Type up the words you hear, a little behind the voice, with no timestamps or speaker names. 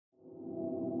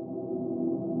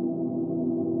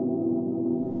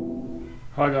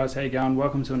Hi guys, how you going?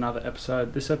 Welcome to another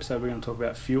episode. This episode we're going to talk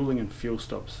about fueling and fuel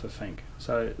stops for Finke.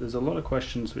 So there's a lot of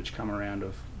questions which come around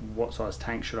of what size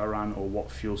tank should I run or what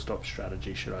fuel stop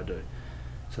strategy should I do.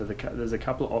 So there's a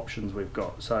couple of options we've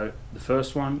got. So the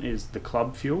first one is the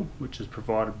club fuel, which is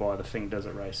provided by the Finke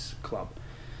Desert Race Club.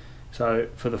 So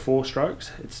for the 4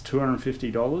 strokes, it's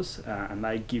 $250 and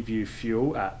they give you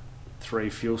fuel at 3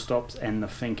 fuel stops and the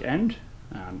Finke end.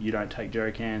 You don't take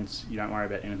jerry cans, you don't worry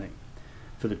about anything.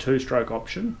 For the 2-stroke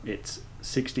option, it's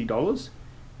 $60.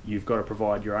 You've got to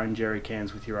provide your own jerry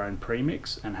cans with your own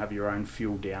premix and have your own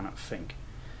fuel down at Finke.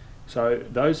 So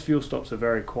those fuel stops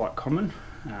are quite common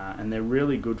and they're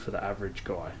really good for the average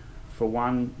guy. For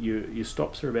one, your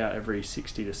stops are about every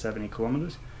 60 to 70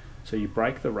 kilometers. So you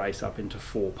break the race up into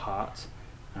 4 parts.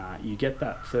 You get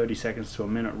that 30 seconds to a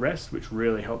minute rest, which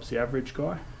really helps the average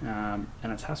guy, and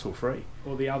it's hassle-free.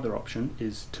 Or the other option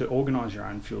is to organise your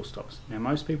own fuel stops. Now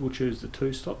most people choose the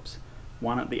 2 stops,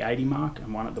 one at the 80 mark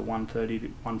and one at the 130 to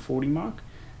 140 mark.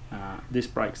 This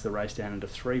breaks the race down into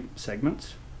 3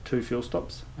 segments, 2 fuel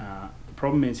stops. The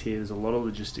problem is here there's a lot of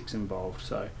logistics involved,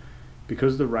 so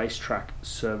because the racetrack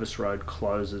service road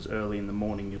closes early in the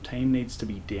morning, your team needs to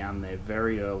be down there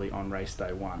very early on race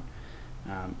day 1.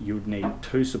 You would need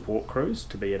 2 support crews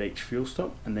to be at each fuel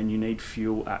stop, and then you need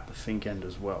fuel at the Finke end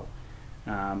as well.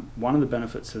 One of the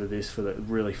benefits of this for the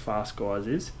really fast guys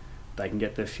is they can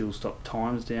get their fuel stop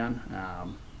times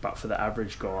down, but for the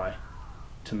average guy,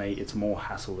 to me, it's more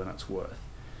hassle than it's worth.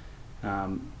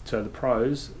 So the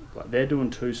pros, they're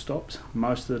doing 2 stops.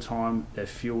 Most of the time, they're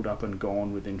fueled up and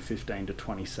gone within 15 to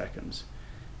 20 seconds.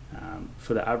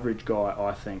 For the average guy,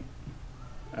 I think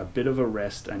a bit of a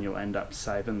rest and you'll end up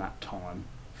saving that time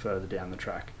further down the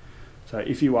track. So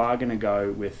if you are going to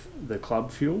go with the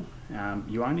club fuel,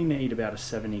 you only need about a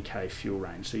 70k fuel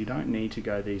range, so you don't need to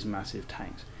go these massive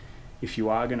tanks. If you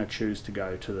are going to choose to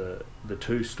go to the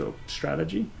 2-stop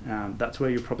strategy, that's where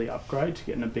you'll probably upgrade to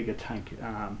getting a bigger tank.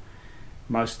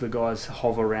 Most of the guys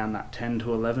hover around that 10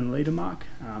 to 11 litre mark,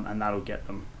 and that'll get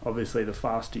them. Obviously the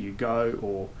faster you go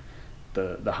or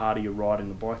the harder you ride in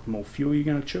the bike, the more fuel you're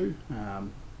going to chew.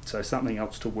 So something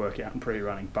else to work out in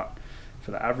pre-running, but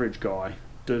for the average guy,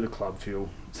 do the club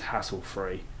fuel. It's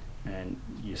hassle-free and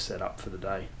you're set up for the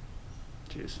day.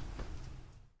 Cheers.